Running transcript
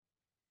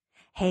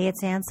Hey,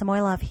 it's Anne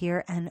Samoylov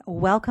here, and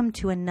welcome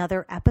to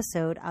another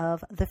episode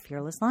of the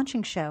Fearless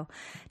Launching Show.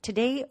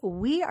 Today,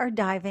 we are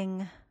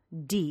diving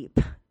deep,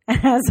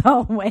 as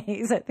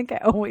always. I think I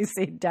always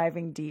say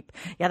diving deep.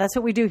 Yeah, that's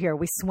what we do here.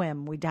 We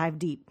swim, we dive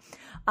deep.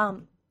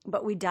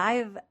 But we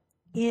dive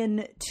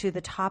into the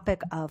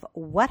topic of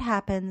what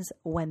happens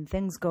when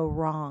things go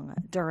wrong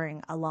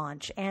during a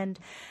launch. And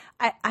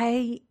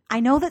I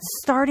know that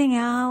starting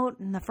out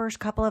in the first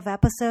couple of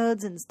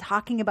episodes and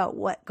talking about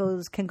what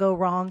can go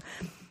wrong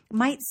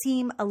might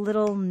seem a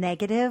little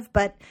negative,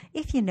 but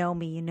if you know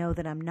me, you know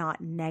that I'm not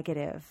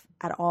negative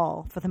at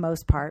all for the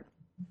most part,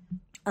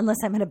 unless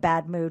I'm in a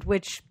bad mood,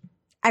 which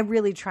I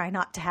really try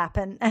not to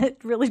happen. I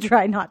really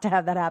try not to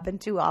have that happen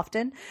too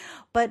often.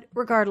 But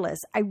regardless,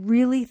 I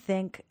really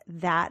think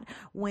that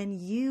when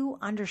you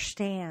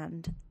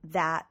understand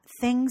that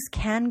things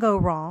can go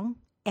wrong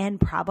and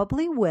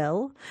probably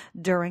will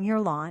during your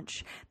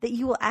launch, that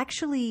you will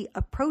actually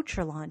approach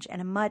your launch in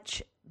a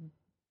much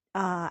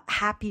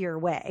happier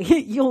way.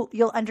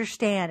 You'll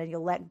understand and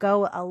you'll let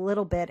go a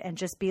little bit and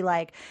just be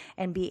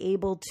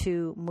able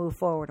to move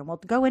forward. And we'll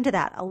go into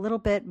that a little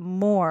bit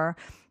more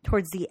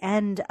towards the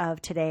end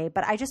of today.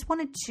 But I just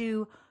wanted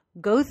to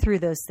go through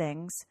those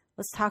things.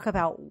 Let's talk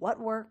about what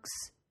works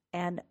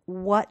and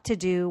what to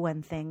do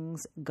when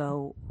things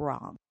go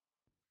wrong.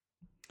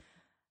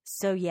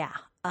 So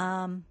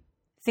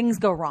things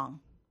go wrong.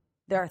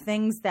 There are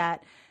things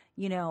that,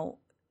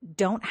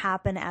 don't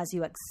happen as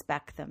you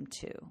expect them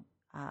to.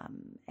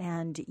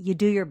 And you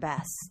do your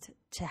best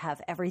to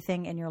have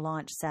everything in your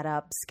launch set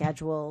up,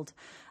 scheduled,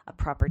 a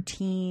proper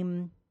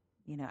team.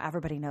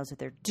 Everybody knows what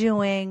they're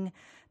doing.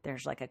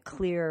 There's like a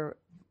clear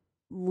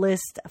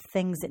list of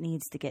things that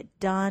needs to get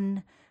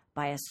done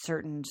by a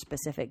certain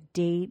specific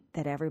date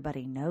that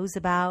everybody knows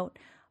about.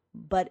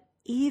 But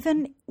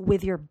even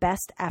with your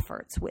best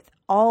efforts, with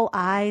all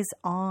eyes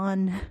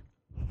on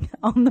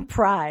the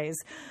prize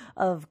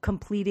of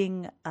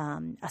completing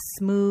a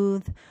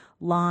smooth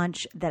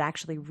launch that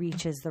actually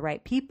reaches the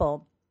right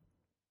people,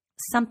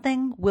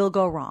 something will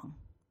go wrong.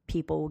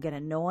 People will get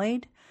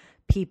annoyed.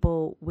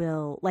 People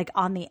will,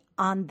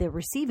 on the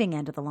receiving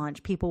end of the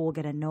launch, people will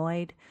get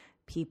annoyed.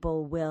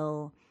 People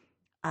will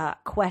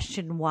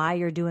question why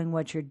you're doing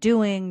what you're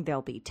doing.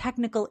 There'll be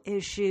technical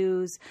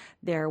issues.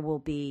 There will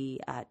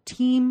be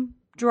team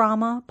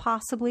drama,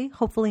 possibly,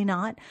 hopefully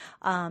not.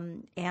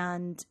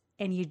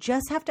 And you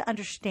just have to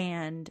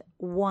understand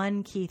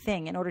one key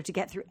thing in order to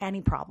get through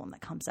any problem that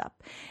comes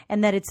up.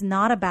 And that it's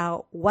not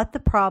about what the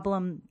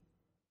problem,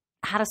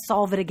 how to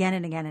solve it again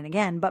and again and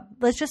again, but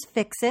let's just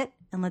fix it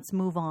and let's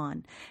move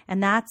on.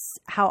 And that's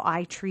how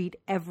I treat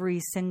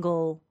every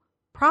single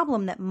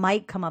problem that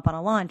might come up on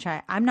a launch.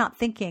 I'm not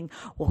thinking,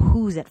 well,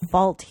 who's at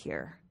fault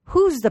here?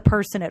 Who's the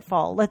person at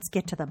fault? Let's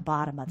get to the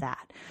bottom of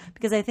that,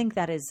 because I think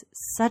that is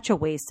such a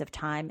waste of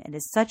time and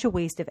is such a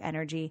waste of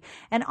energy.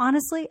 And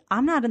honestly,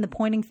 I'm not in the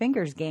pointing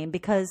fingers game,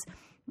 because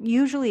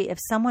usually if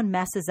someone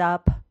messes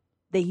up,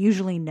 they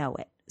usually know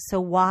it. So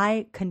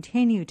why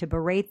continue to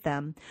berate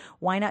them?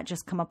 Why not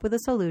just come up with a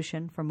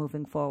solution for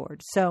moving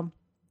forward? So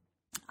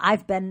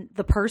I've been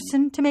the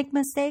person to make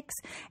mistakes,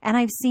 and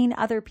I've seen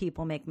other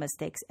people make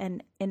mistakes.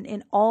 And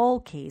in all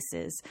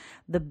cases,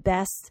 the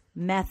best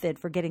method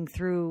for getting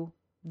through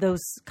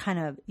those kind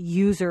of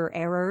user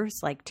errors,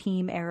 like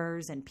team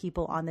errors and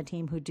people on the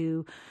team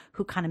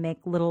who kind of make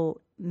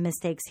little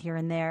mistakes here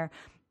and there,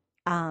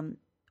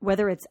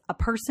 whether it's a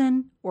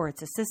person or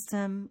it's a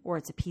system or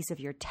it's a piece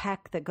of your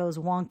tech that goes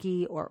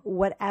wonky or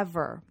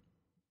whatever,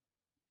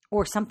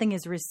 or something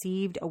is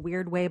received a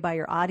weird way by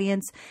your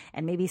audience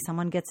and maybe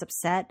someone gets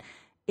upset.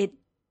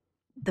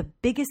 The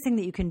biggest thing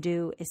that you can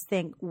do is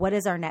think, what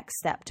is our next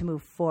step to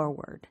move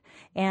forward?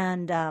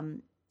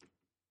 And,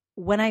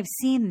 when I've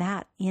seen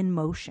that in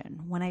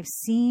motion, when I've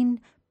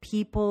seen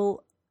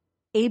people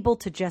able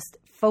to just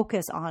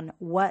focus on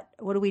what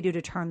do we do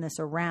to turn this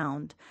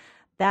around,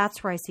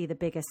 that's where I see the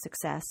biggest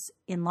success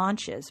in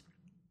launches.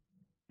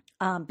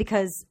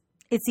 Because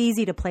it's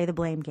easy to play the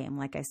blame game,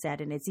 like I said,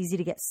 and it's easy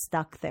to get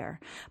stuck there,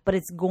 but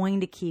it's going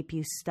to keep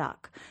you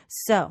stuck.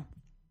 So,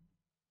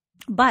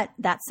 but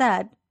that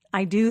said,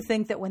 I do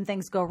think that when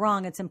things go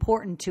wrong, it's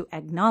important to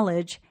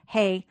acknowledge,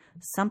 hey,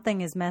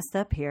 something is messed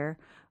up here.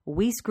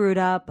 We screwed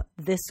up,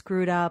 this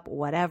screwed up,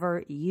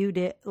 whatever you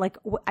did.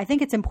 I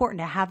think it's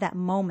important to have that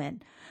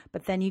moment,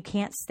 but then you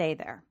can't stay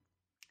there.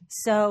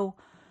 So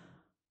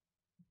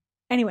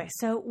anyway,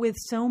 so with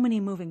so many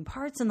moving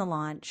parts in the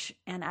launch,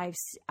 and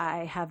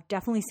I have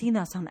definitely seen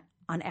this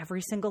on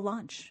every single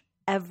launch,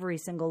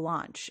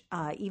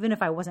 even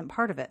if I wasn't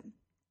part of it.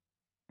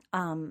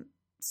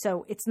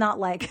 So it's not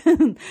like,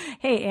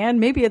 hey,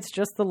 Anne, maybe it's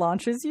just the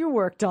launches you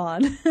worked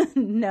on.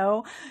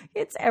 No,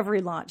 it's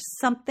every launch.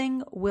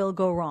 Something will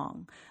go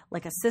wrong.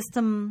 Like a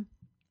system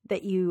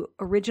that you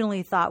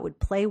originally thought would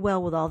play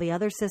well with all the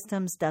other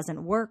systems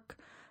doesn't work.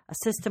 A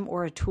system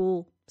or a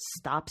tool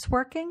stops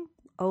working.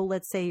 Oh,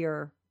 let's say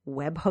your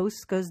web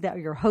host goes down,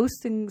 your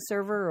hosting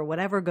server or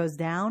whatever goes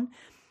down.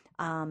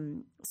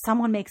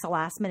 Someone makes a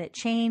last minute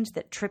change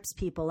that trips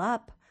people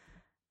up.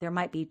 There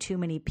might be too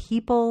many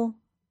people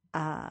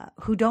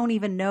who don't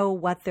even know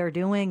what they're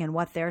doing and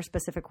what their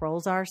specific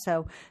roles are.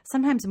 So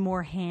sometimes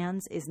more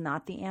hands is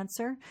not the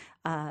answer.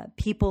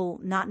 People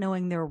not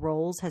knowing their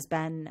roles has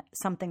been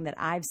something that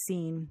I've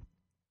seen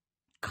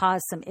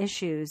cause some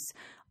issues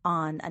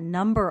on a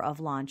number of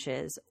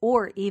launches,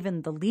 or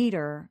even the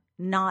leader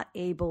not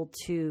able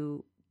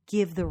to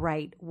give the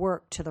right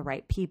work to the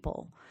right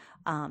people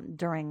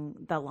during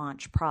the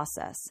launch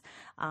process.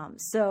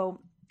 So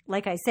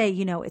like I say,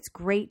 it's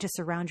great to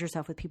surround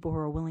yourself with people who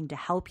are willing to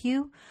help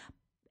you.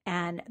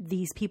 And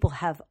these people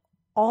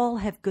all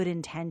have good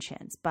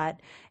intentions, but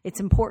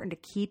it's important to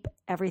keep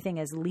everything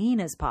as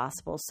lean as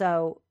possible.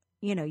 So,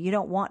 you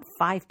don't want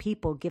 5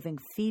 people giving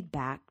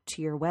feedback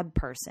to your web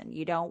person.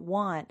 You don't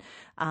want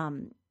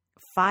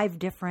 5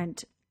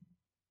 different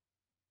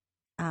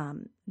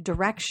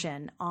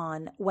direction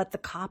on what the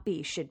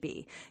copy should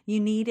be. You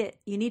need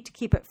to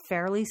keep it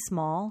fairly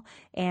small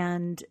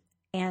and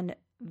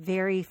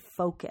very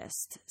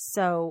focused.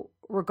 So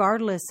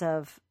regardless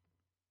of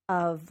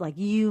like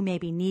you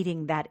maybe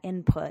needing that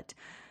input,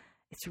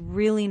 it's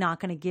really not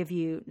going to give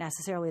you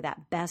necessarily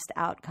that best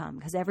outcome,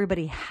 because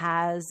everybody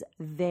has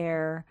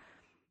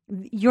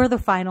you're the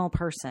final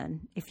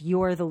person. If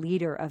you're the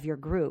leader of your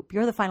group,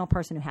 you're the final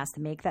person who has to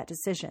make that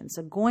decision.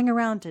 So going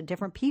around to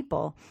different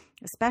people,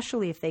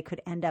 especially if they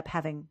could end up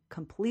having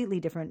completely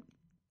different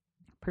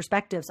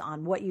perspectives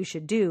on what you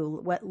should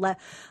do,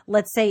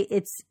 let's say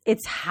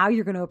it's how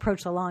you're going to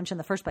approach the launch in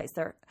the first place.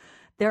 There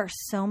are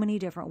so many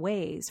different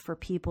ways for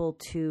people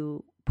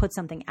to put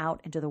something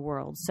out into the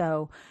world.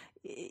 So,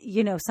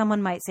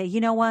 someone might say,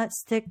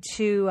 stick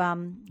to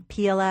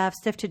PLF,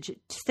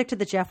 stick to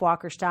the Jeff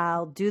Walker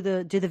style, do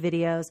the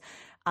videos.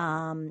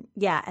 And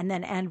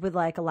then end with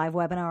like a live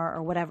webinar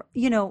or whatever.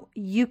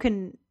 You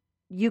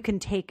can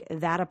take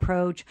that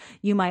approach.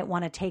 You might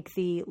want to take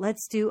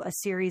let's do a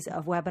series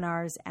of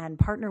webinars and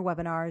partner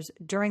webinars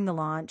during the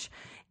launch,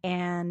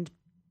 and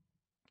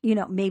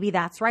maybe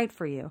that's right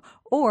for you.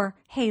 Or,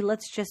 hey,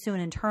 let's just do an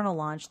internal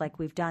launch like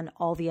we've done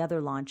all the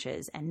other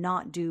launches and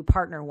not do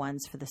partner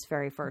ones for this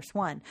very first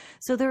one.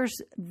 So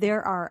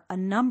there are a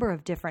number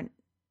of different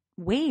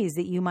ways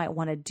that you might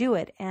want to do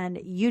it. And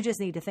you just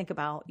need to think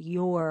about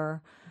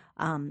your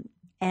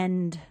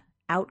end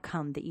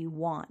outcome that you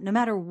want, no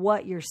matter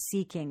what you're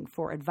seeking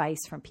for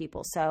advice from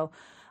people. So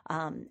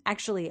I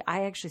actually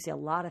see a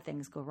lot of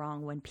things go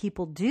wrong when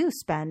people do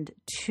spend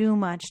too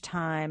much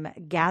time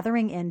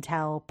gathering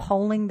intel,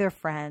 polling their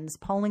friends,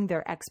 polling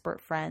their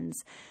expert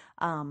friends.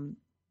 And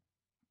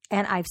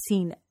I've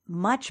seen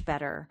much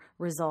better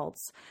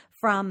results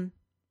from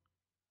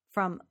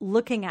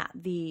looking at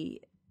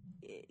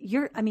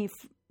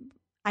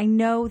I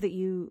know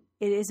that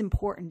it is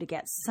important to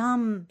get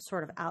some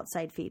sort of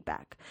outside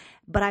feedback,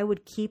 but I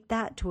would keep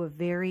that to a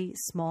very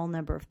small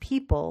number of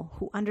people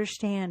who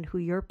understand who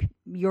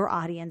your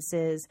audience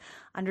is,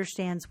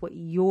 understands what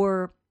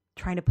you're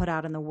trying to put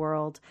out in the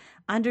world,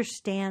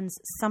 understands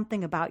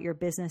something about your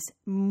business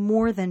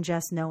more than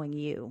just knowing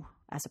you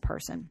as a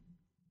person.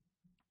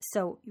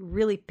 So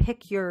really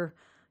pick your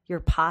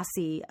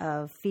posse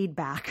of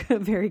feedback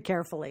very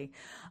carefully.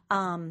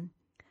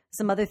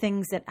 Some other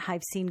things that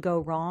I've seen go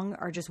wrong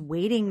are just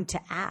waiting to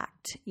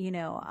act.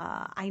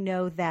 I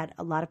know that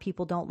a lot of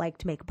people don't like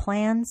to make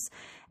plans,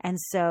 and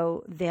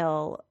so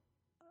they'll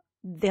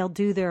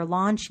do their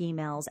launch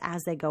emails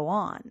as they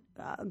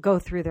go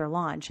through their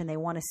launch, and they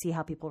want to see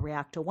how people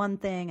react to one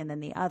thing and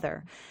then the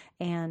other.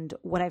 And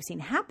what I've seen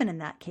happen in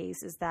that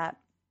case is that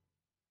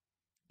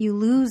you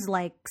lose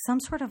like some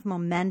sort of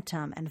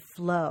momentum and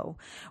flow.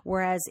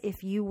 Whereas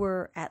if you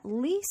were at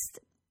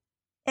least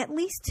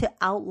to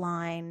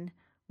outline,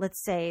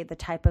 let's say, the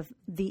type of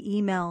the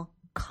email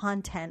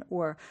content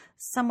or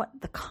somewhat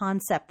the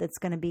concept that's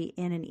going to be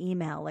in an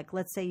email. Like,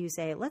 let's say you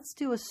say, let's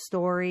do a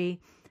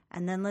story,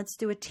 and then let's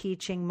do a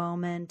teaching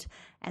moment,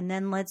 and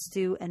then let's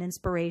do an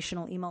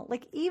inspirational email.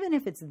 Like, even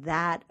if it's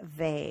that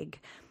vague,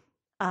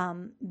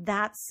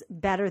 that's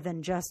better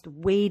than just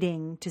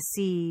waiting to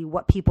see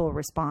what people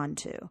respond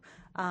to.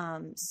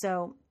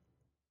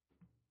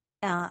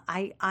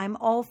 I'm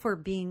all for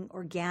being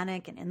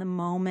organic and in the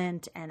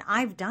moment. And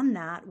I've done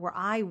that where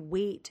I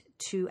wait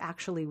to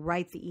actually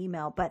write the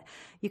email, but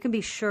you can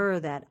be sure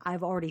that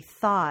I've already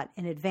thought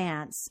in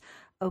advance,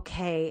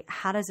 okay,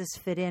 how does this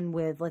fit in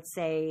with, let's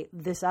say,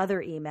 this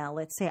other email?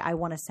 Let's say I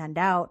want to send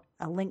out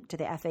a link to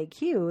the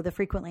FAQ, the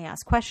frequently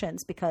asked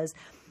questions, because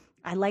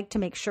I like to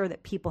make sure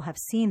that people have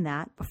seen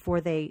that before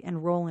they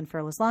enroll in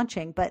Fearless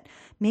Launching. But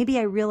maybe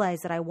I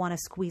realize that I want to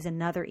squeeze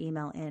another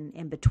email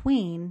in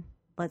between,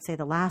 let's say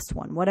the last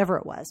one, whatever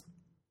it was.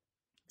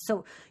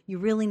 So you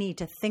really need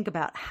to think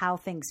about how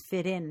things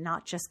fit in,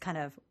 not just kind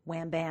of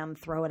wham, bam,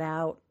 throw it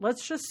out.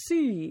 Let's just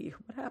see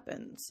what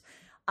happens.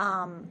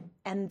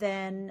 And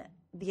then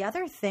the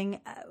other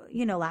thing,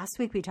 last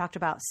week we talked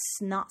about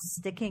not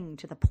sticking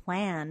to the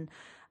plan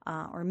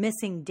or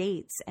missing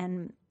dates.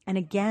 And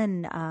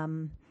again,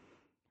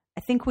 I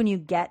think when you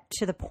get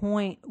to the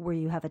point where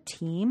you have a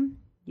team,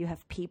 you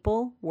have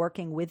people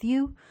working with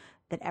you,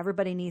 that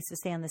everybody needs to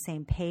stay on the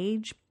same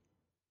page,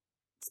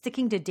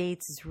 sticking to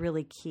dates is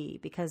really key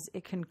because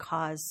it can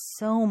cause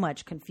so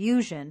much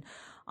confusion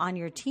on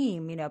your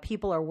team.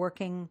 People are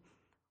working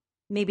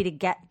maybe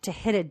to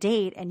hit a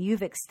date and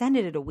you've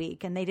extended it a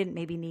week and they didn't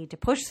maybe need to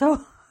push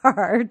so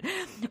hard,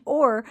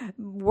 or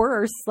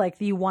worse, like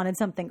you wanted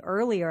something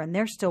earlier and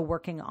they're still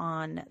working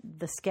on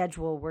the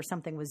schedule where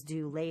something was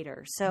due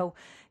later. So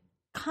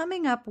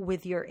coming up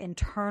with your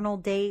internal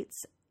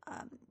dates,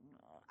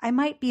 I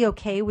might be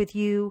okay with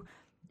you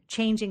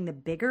changing the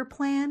bigger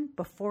plan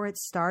before it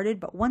started,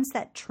 but once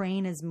that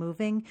train is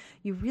moving,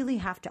 you really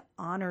have to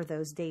honor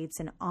those dates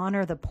and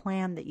honor the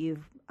plan that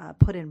you've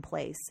put in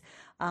place.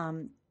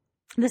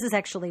 This is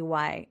actually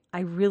why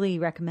I really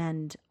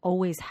recommend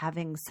always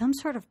having some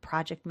sort of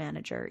project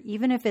manager,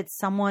 even if it's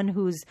someone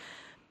who's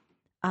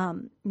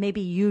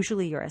maybe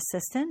usually your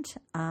assistant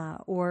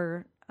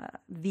or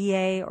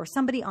VA or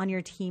somebody on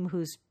your team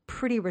who's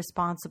pretty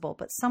responsible,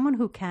 but someone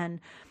who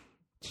can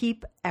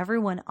keep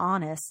everyone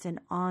honest and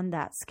on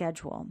that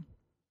schedule.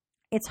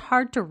 It's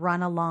hard to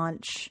run a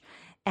launch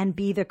and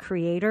be the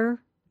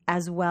creator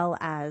as well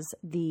as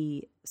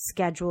the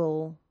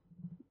schedule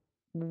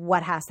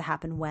what has to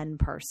happen when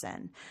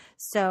person.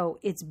 So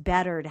it's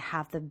better to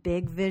have the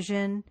big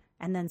vision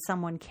and then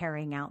someone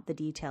carrying out the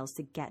details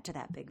to get to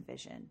that big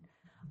vision.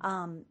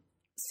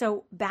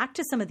 So back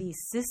to some of these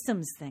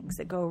systems things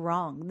that go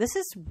wrong. This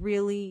is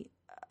really,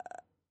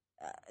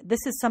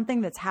 this is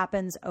something that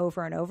happens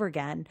over and over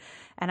again.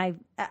 And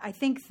I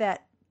think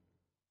that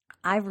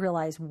I've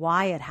realized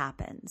why it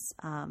happens.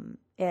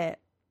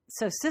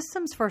 So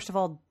systems, first of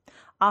all,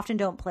 often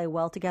don't play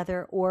well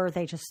together or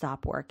they just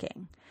stop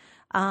working.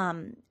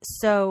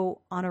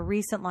 So on a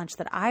recent launch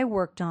that I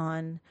worked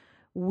on,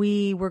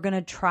 we were going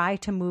to try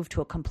to move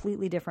to a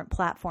completely different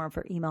platform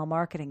for email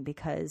marketing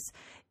because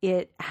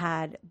it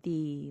had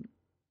the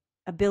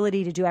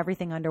ability to do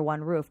everything under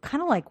one roof,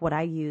 kind of like what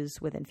I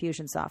use with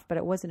Infusionsoft, but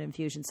it wasn't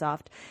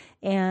Infusionsoft.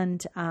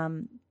 And,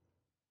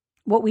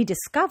 what we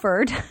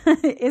discovered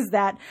is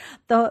that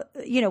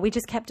we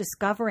just kept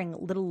discovering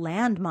little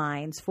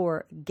landmines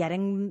for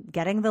getting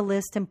the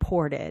list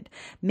imported,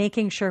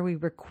 making sure we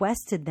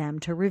requested them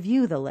to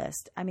review the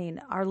list. I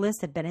mean, our list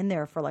had been in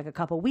there for like a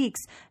couple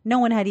weeks. No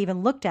one had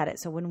even looked at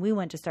it. So when we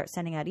went to start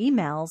sending out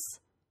emails,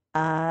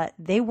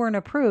 they weren't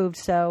approved.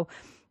 So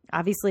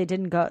obviously it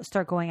didn't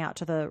start going out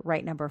to the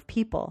right number of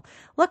people.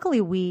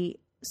 Luckily, we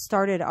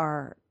started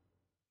our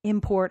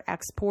import,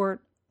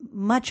 export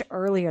much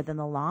earlier than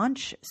the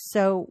launch.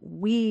 So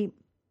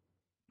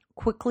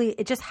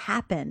it just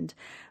happened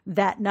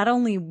that not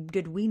only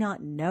did we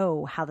not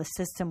know how the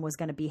system was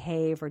going to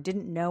behave or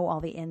didn't know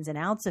all the ins and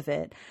outs of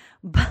it,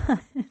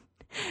 but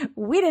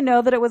we didn't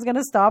know that it was going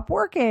to stop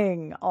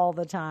working all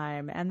the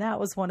time. And that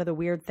was one of the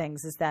weird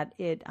things is that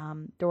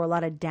there were a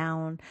lot of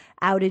down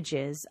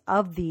outages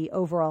of the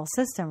overall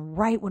system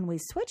right when we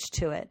switched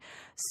to it.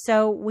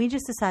 So we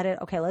just decided,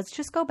 okay, let's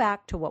just go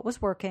back to what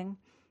was working.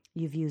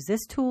 You've used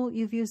this tool,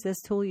 you've used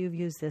this tool, you've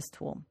used this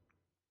tool.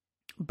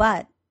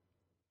 But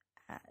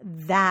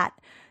that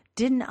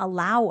didn't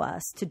allow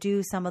us to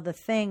do some of the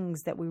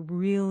things that we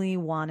really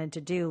wanted to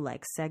do,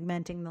 like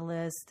segmenting the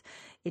list.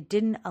 It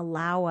didn't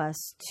allow us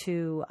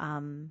to,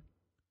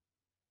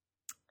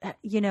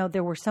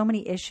 there were so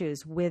many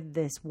issues with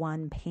this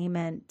one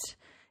payment.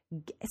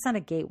 It's not a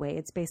gateway.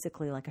 It's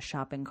basically like a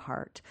shopping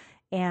cart.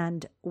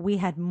 And we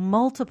had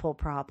multiple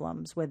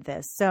problems with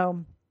this.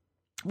 So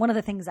one of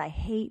the things I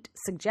hate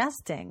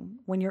suggesting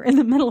when you're in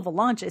the middle of a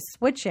launch is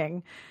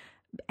switching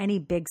any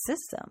big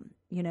system.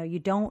 You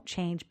don't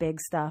change big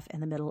stuff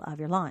in the middle of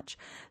your launch.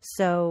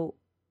 So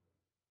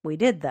we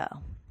did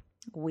though.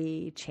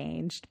 We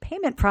changed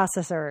payment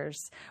processors.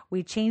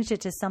 We changed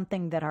it to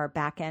something that our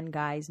back-end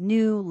guys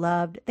knew,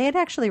 loved. They had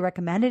actually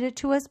recommended it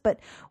to us,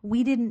 but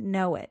we didn't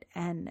know it.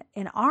 And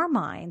in our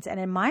minds, and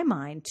in my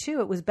mind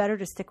too, it was better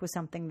to stick with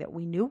something that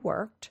we knew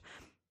worked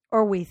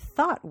or we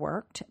thought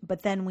worked,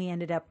 but then we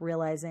ended up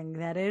realizing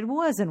that it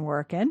wasn't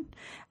working,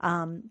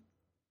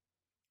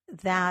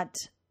 that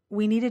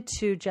we needed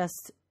to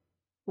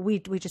we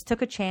just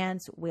took a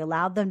chance. We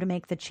allowed them to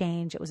make the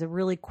change. It was a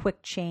really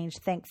quick change,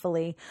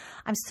 thankfully.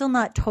 I'm still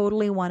not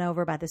totally won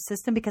over by the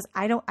system because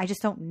I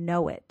just don't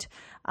know it.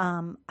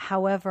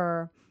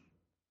 However,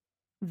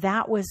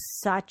 that was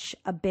such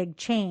a big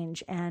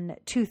change, and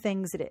two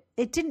things that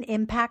it didn't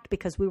impact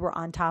because we were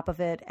on top of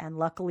it, and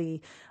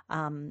luckily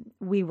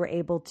we were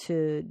able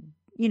to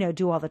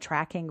do all the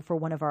tracking for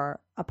one of our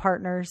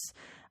partners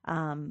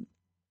and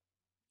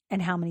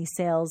how many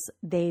sales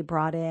they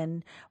brought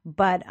in.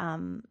 But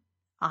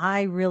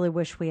I really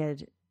wish we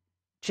had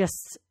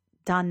just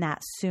done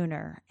that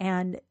sooner.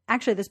 And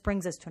actually, this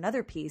brings us to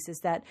another piece, is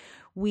that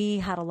we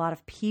had a lot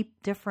of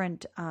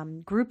different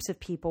groups of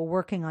people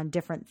working on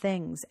different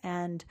things.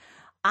 And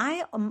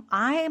I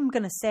am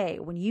going to say,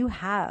 if you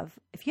have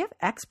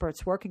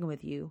experts working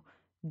with you,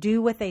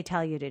 do what they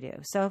tell you to do.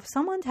 So if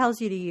someone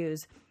tells you to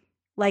use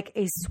like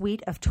a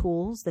suite of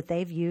tools that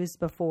they've used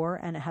before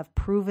and have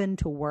proven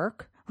to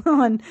work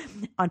on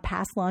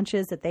past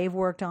launches that they've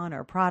worked on,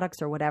 or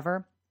products or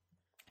whatever,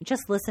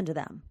 just listen to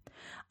them.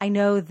 I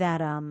know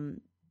that,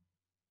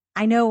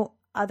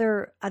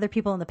 other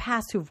people in the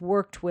past who've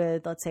worked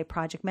with, let's say,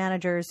 project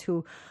managers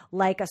who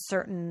like a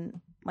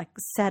certain like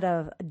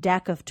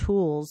deck of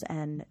tools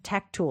and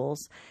tech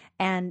tools,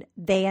 and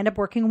they end up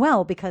working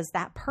well because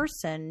that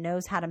person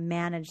knows how to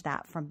manage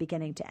that from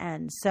beginning to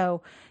end.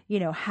 So,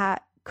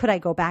 could I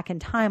go back in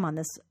time on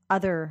this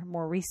other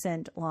more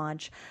recent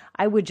launch?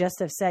 I would just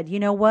have said, you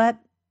know what,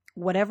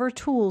 whatever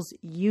tools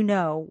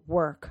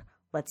work,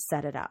 let's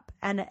set it up.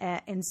 And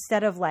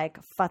instead of like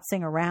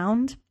futzing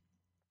around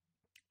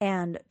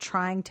and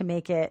trying to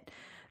make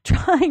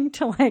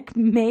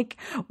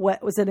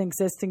what was an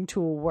existing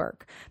tool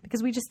work,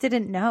 because we just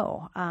didn't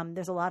know.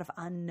 There's a lot of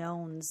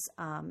unknowns,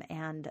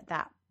 and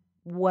that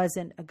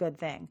wasn't a good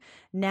thing.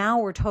 Now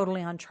we're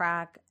totally on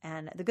track.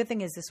 And the good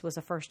thing is this was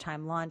a first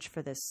time launch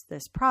for this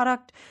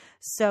product.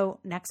 So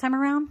next time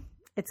around,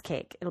 it's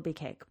cake. It'll be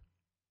cake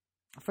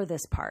for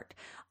this part.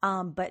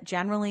 But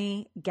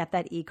generally get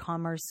that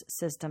e-commerce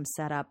system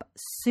set up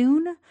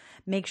soon.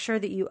 Make sure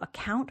that you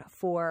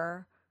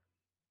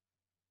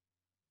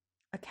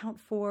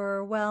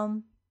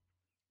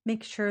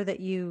make sure that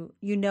you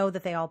know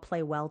that they all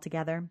play well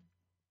together,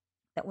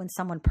 that when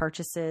someone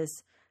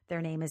purchases,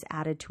 their name is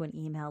added to an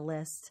email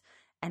list.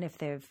 And if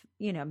they've,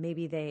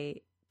 maybe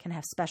they can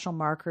have special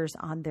markers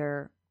on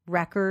their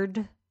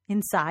record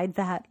inside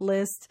that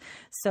list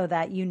so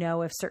that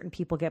if certain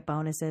people get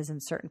bonuses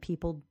and certain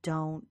people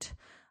don't.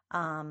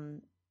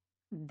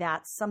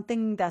 That's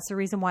the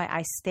reason why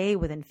I stay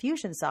with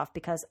Infusionsoft,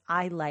 because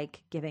I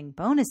like giving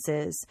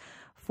bonuses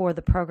for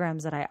the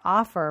programs that I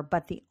offer.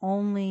 But the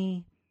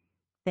only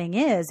thing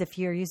is, if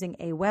you're using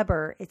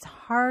Aweber, it's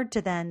hard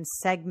to then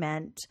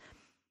segment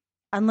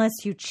unless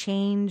you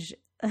change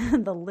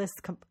the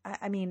list.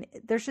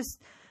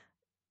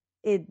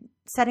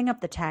 Setting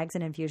up the tags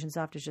in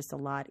Infusionsoft is just a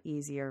lot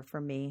easier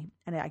for me.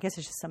 And I guess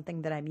it's just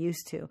something that I'm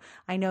used to.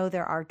 I know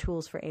there are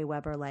tools for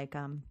Aweber like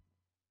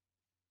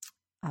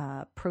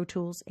Pro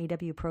Tools,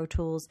 AW Pro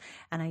Tools.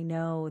 And I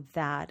know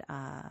that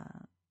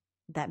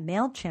that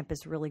MailChimp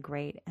is really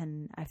great.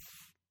 And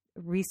I've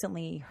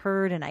recently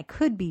heard, and I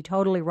could be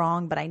totally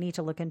wrong, but I need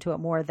to look into it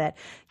more, that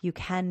you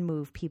can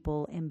move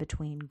people in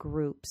between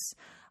groups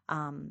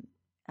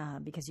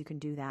because you can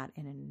do that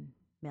in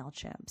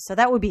MailChimp. So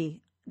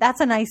that's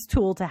a nice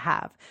tool to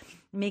have,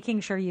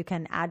 making sure you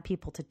can add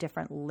people to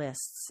different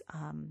lists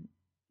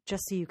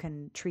just so you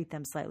can treat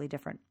them slightly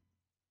different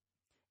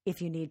if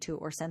you need to,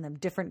 or send them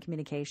different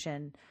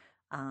communication.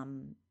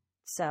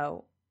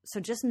 So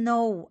just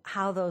know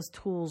how those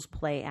tools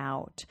play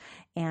out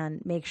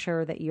and make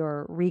sure that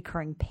your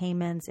recurring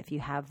payments, if you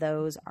have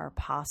those, are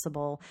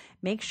possible.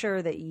 Make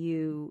sure that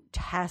you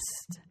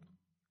test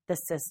the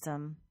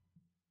system,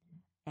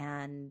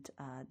 and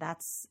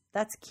that's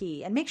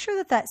key. And make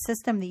sure that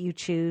system that you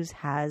choose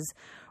has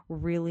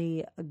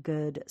really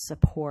good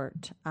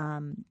support.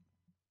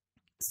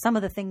 Some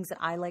of the things that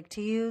I like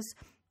to use,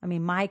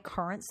 my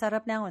current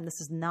setup now, and this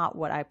is not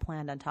what I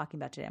planned on talking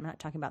about today. I'm not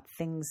talking about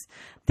things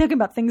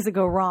that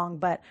go wrong,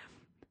 but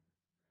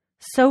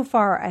so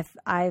far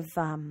I've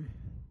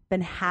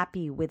been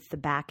happy with the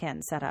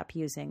backend setup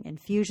using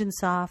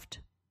Infusionsoft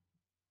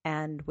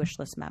and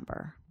Wishlist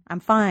Member. I'm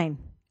fine.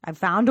 I've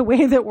found a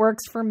way that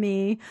works for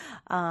me,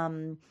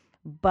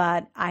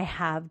 but I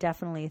have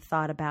definitely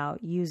thought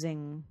about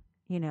using,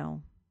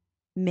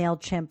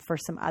 MailChimp for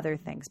some other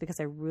things, because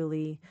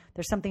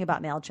there's something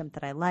about MailChimp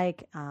that I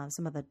like.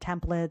 Some of the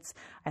templates,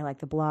 I like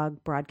the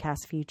blog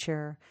broadcast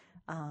feature.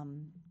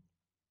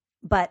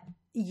 But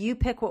you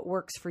pick what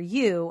works for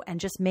you and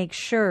just make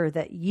sure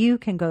that you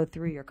can go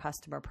through your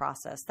customer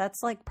process.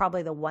 That's like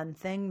probably the one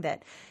thing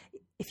that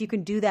if you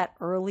can do that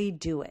early,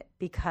 do it,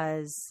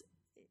 because,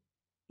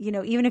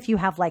 even if you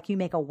have you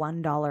make a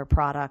 $1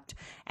 product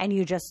and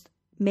you just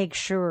make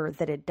sure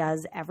that it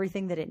does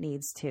everything that it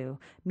needs to,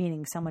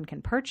 meaning someone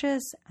can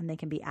purchase and they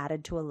can be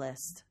added to a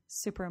list.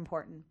 Super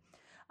important.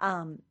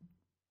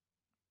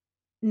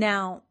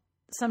 Now,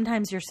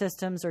 sometimes your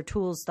systems or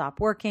tools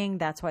stop working.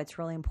 That's why it's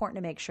really important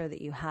to make sure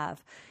that you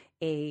have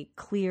a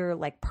clear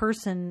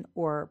person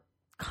or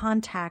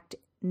contact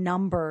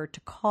number to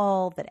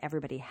call, that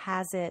everybody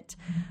has it.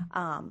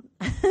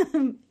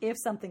 If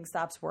something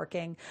stops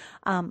working,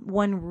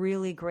 one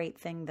really great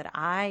thing that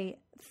I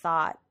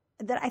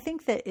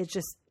think that it's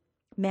just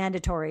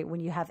mandatory when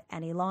you have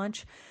any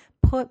launch,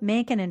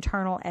 make an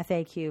internal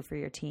FAQ for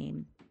your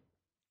team.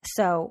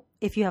 So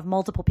if you have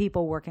multiple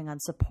people working on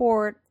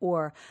support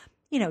or,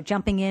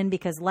 jumping in,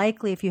 because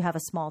likely if you have a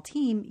small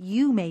team,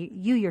 you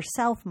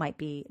yourself might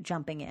be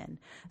jumping in.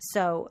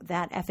 So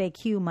that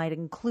FAQ might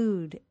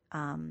include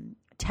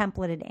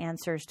templated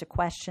answers to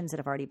questions that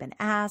have already been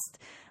asked,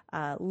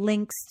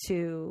 links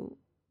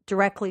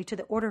directly to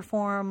the order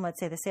form. Let's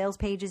say the sales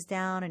page is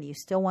down and you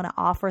still want to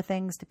offer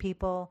things to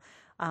people,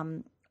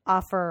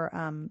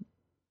 offer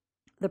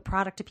the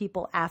product to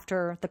people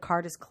after the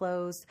cart is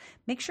closed.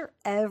 Make sure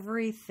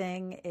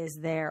everything is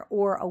there,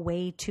 or a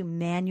way to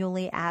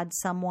manually add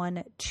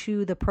someone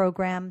to the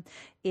program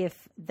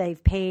if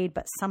they've paid,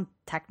 but some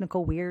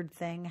technical weird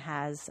thing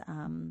has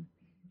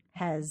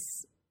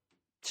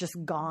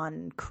just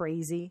gone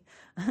crazy.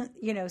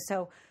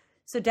 So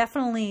So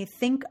definitely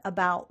think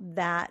about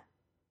that.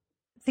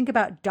 Think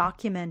about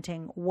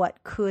documenting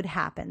what could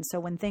happen. So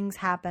when things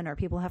happen or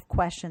people have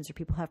questions or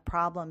people have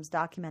problems,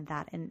 document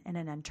that in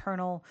an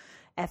internal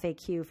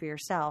FAQ for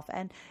yourself.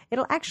 And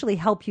it'll actually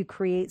help you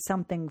create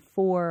something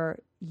for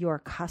your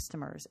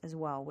customers as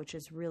well, which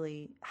is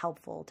really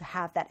helpful to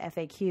have that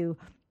FAQ,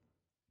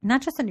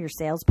 not just on your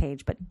sales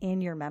page, but in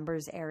your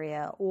members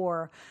area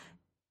or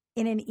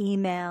in an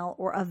email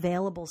or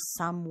available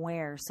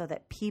somewhere so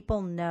that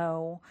people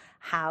know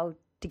how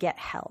to get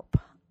help.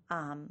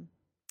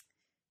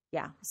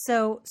 Yeah.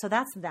 So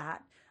that's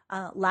that.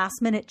 Last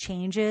minute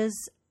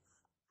changes.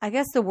 I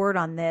guess the word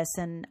on this,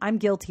 and I'm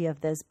guilty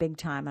of this big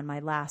time on my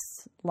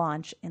last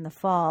launch in the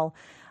fall.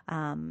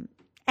 And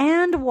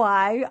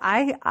why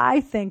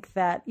I think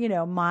that,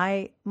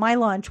 my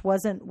launch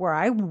wasn't where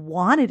I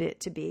wanted it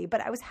to be,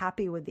 but I was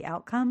happy with the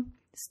outcome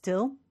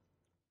still.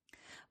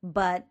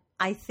 But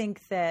I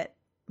think that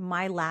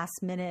my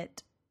last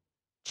minute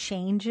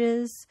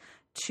changes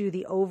to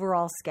the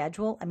overall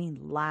schedule,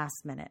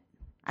 last minute.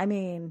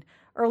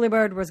 Early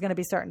bird was going to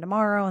be starting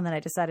tomorrow, and then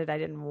I decided I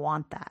didn't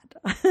want that.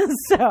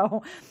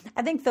 So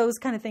I think those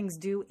kind of things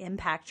do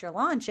impact your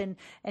launch and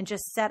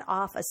just set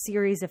off a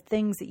series of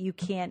things that you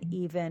can't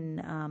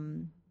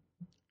even,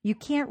 you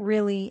can't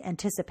really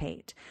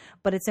anticipate.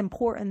 But it's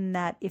important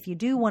that if you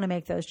do want to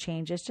make those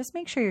changes, just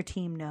make sure your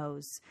team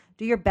knows.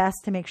 Do your best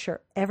to make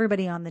sure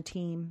everybody on the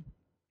team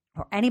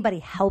or anybody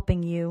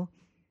helping you,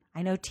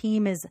 I know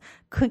team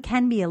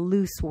can be a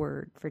loose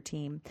word for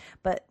team,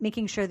 but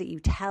making sure that you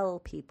tell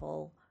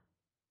people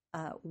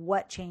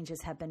what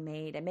changes have been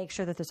made and make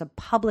sure that there's a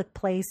public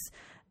place,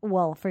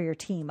 for your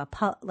team,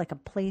 like a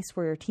place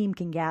where your team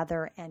can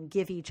gather and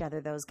give each other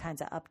those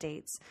kinds of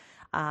updates.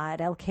 At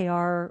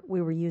LKR,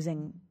 we were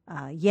using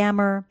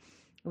Yammer.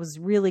 It was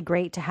really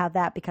great to have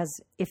that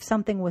because if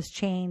something was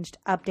changed,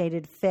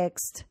 updated,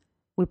 fixed,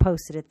 we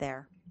posted it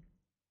there.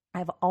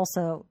 I've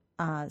also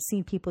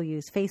seen people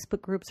use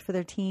Facebook groups for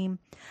their team.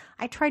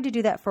 I tried to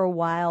do that for a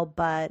while,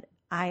 but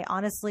I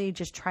honestly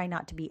just try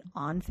not to be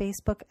on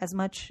Facebook as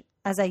much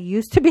as I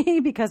used to be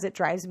because it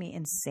drives me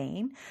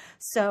insane.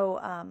 So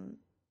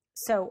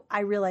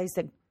I realized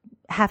that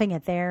having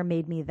it there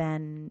made me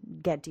then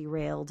get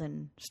derailed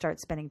and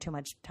start spending too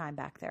much time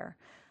back there.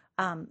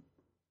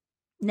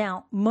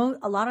 Now,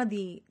 a lot of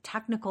the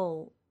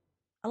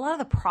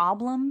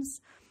problems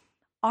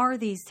are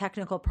these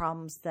technical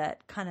problems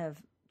that kind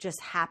of just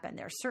happen.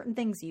 There are certain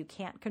things you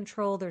can't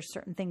control. There's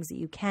certain things that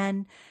you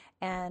can.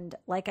 And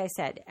like I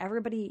said,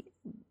 everybody,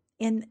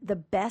 in the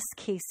best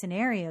case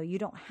scenario, you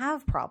don't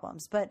have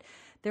problems, but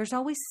there's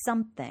always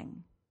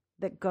something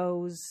that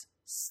goes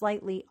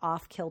slightly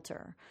off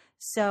kilter.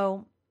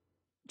 So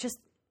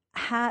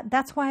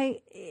that's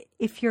why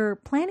if you're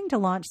planning to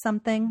launch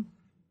something,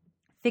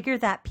 figure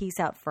that piece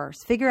out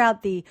first. Figure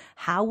out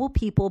how will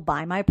people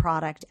buy my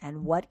product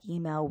and what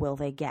email will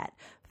they get?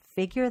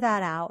 Figure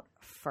that out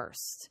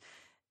first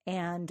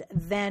and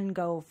then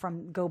go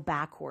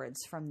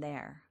backwards from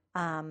there.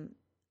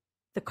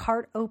 The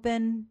cart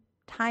open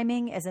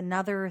timing is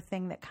another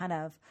thing that kind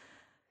of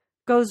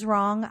goes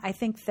wrong. I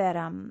think that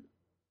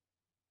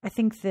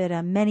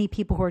many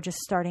people who are just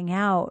starting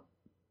out,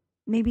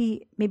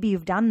 maybe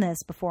you've done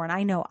this before, and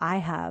I know I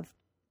have.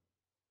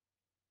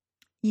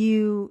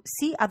 You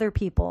see other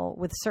people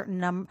with a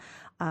certain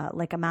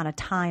amount of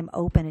time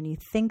open, and you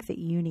think that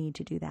you need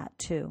to do that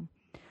too.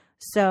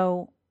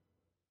 So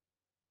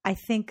I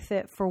think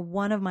that for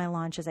one of my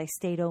launches, I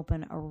stayed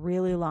open a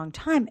really long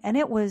time, and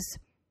it was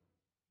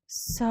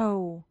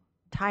so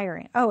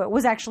tiring. Oh, it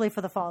was actually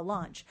for the fall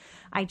launch.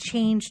 I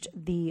changed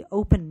the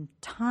open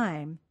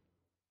time,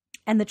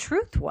 and the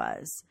truth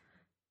was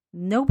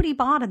nobody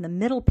bought in the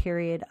middle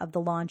period of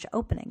the launch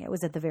opening. It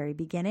was at the very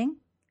beginning,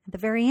 at the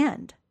very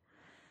end.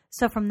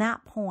 So from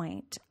that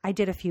point, I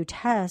did a few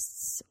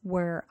tests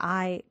where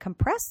I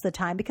compressed the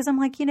time because I'm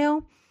like,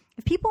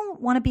 if people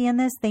want to be in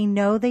this, they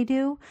know they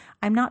do.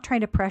 I'm not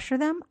trying to pressure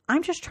them.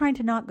 I'm just trying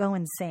to not go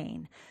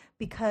insane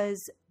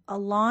because a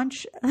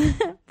launch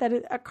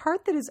a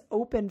cart that is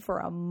open for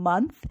a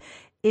month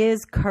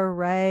is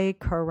cray.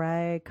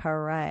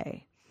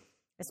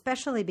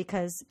 Especially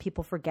because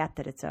people forget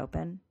that it's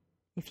open.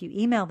 If you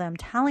email them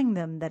telling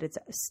them that it's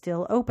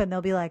still open,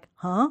 they'll be like,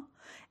 huh?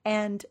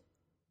 And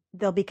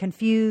they'll be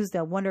confused.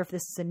 They'll wonder if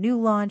this is a new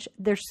launch.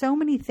 There's so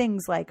many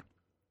things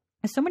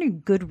there's so many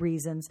good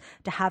reasons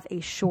to have a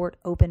short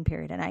open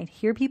period. And I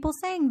hear people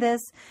saying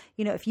this,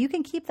 if you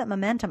can keep that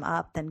momentum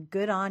up, then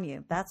good on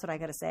you. That's what I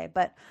got to say.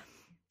 But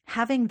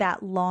having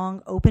that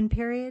long open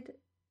period,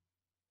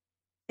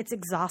 it's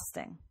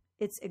exhausting.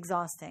 It's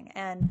exhausting.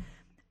 And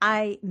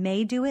I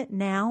may do it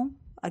now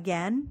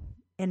again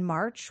in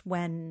March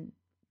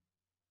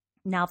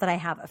now that I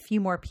have a few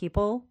more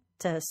people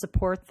to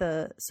support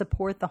the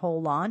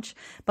whole launch.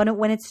 But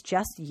when it's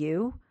just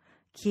you,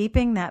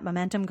 keeping that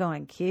momentum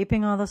going,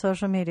 keeping all the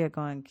social media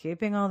going,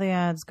 keeping all the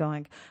ads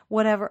going,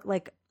 whatever,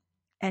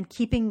 and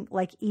keeping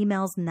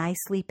emails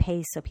nicely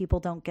paced so people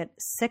don't get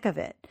sick of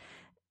it.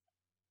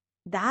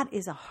 that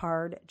is a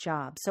hard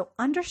job. So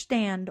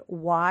understand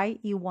why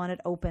you want it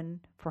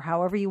open for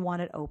however you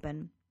want it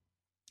open.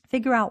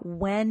 Figure out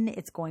when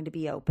it's going to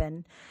be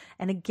open.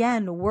 And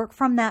again, work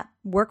from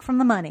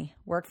the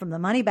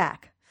money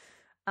back.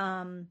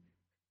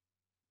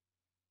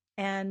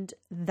 And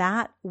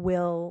that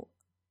will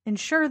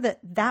ensure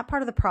that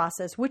part of the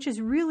process, which is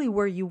really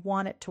where you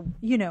want it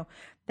to,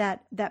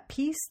 that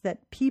piece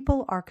that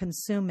people are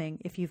consuming.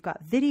 If you've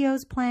got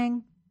videos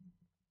playing,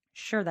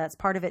 sure, that's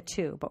part of it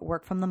too, but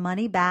work from the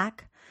money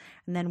back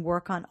and then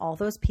work on all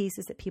those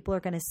pieces that people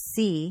are going to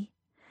see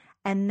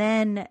and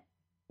then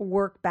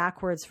work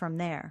backwards from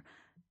there.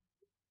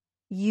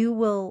 You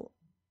will,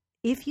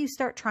 if you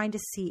start trying to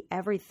see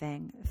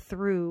everything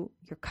through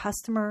your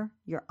customer,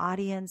 your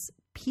audience,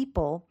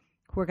 people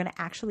who are going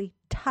to actually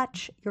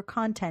touch your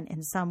content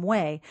in some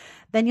way,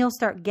 then you'll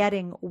start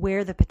getting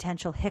where the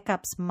potential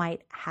hiccups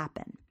might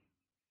happen.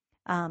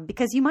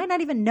 Because you might not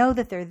even know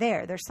that they're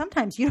there. There's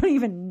sometimes you don't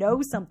even know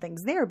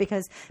something's there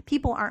because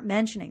people aren't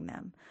mentioning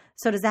them.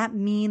 So does that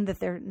mean that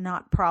they're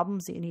not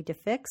problems that you need to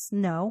fix?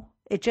 No,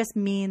 it just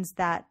means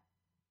that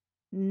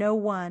no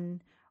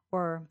one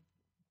or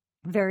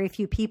very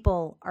few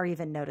people are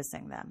even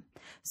noticing them.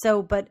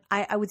 So, but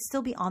I would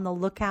still be on the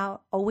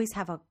lookout, always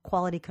have a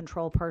quality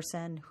control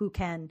person who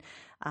can,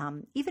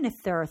 even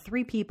if there are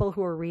 3 people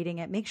who are reading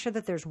it, make sure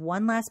that there's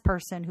one less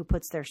person who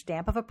puts their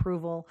stamp of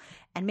approval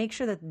and make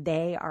sure that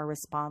they are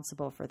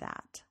responsible for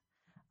that.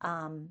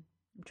 I'm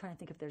trying to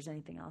think if there's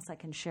anything else I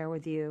can share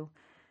with you.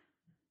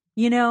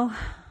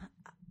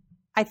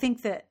 I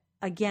think that,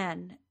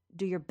 again,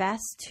 do your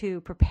best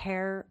to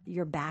prepare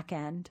your back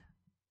end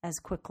as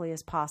quickly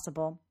as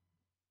possible.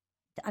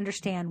 To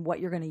understand what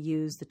you're going to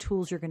use, the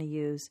tools you're going to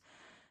use,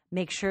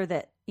 make sure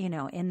that,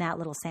 in that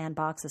little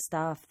sandbox of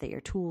stuff that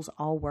your tools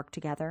all work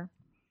together,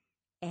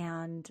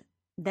 and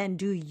then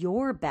do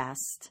your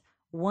best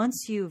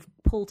once you've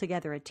pulled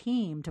together a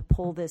team to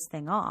pull this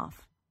thing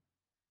off.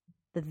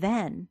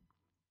 Then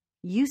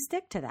you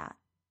stick to that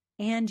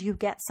and you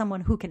get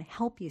someone who can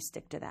help you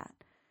stick to that.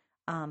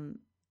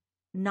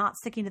 Not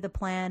sticking to the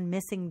plan,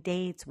 missing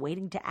dates,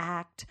 waiting to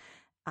act,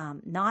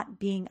 not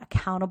being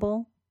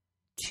accountable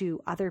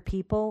to other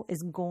people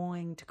is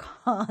going to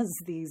cause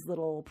these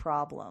little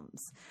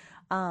problems.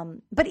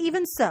 But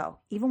even so,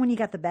 even when you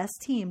got the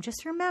best team,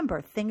 just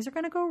remember things are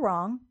going to go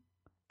wrong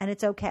and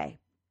it's okay.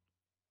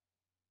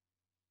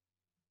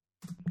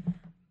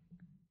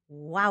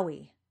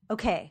 Wowie.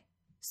 Okay.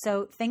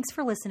 So thanks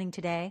for listening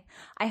today.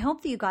 I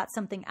hope that you got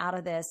something out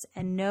of this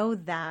and know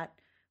that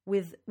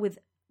with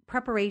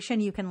preparation,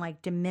 you can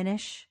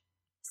diminish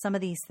some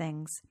of these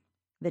things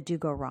that do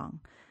go wrong.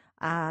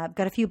 I've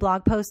got a few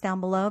blog posts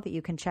down below that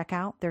you can check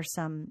out. There's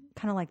some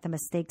kind of the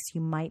mistakes you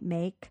might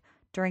make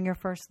during your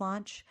first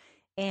launch.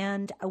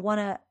 And I want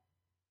to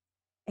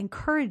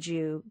encourage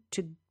you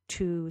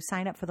to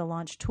sign up for the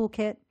Launch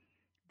Toolkit.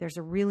 There's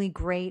a really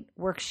great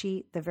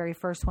worksheet, the very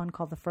first one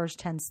called the First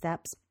 10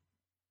 Steps.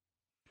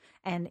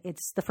 And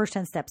it's the first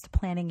 10 steps to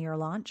planning your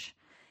launch.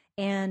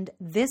 And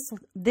this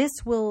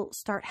will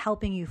start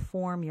helping you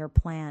form your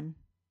plan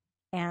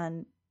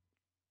and,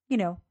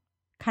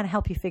 kind of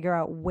help you figure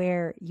out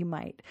where you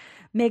might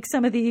make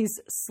some of these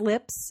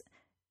slips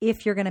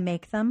if you're going to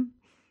make them.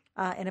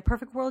 In a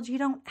perfect world, you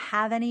don't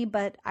have any,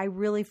 but I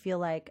really feel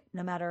like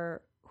no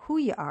matter who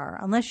you are,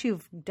 unless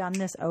you've done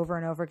this over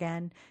and over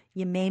again,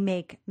 you may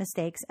make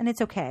mistakes and it's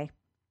okay.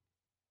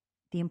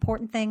 The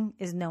important thing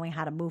is knowing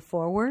how to move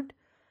forward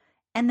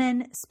and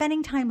then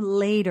spending time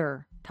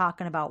later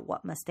talking about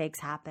what mistakes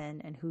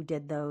happen and who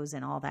did those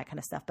and all that kind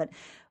of stuff. But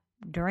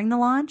during the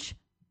launch,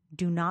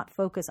 do not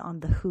focus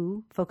on the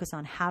who, focus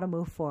on how to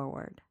move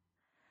forward.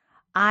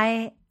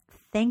 I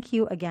thank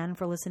you again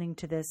for listening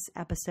to this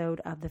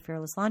episode of the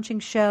Fearless Launching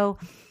Show.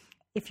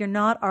 If you're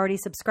not already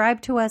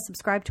subscribe to us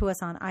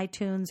on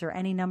iTunes or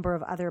any number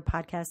of other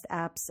podcast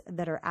apps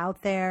that are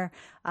out there.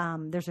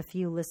 There's a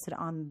few listed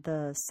on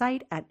the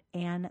site at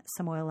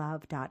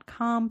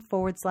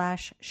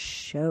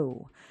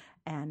AnneSamoilov.com/show.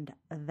 And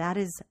that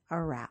is a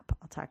wrap.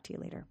 I'll talk to you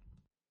later.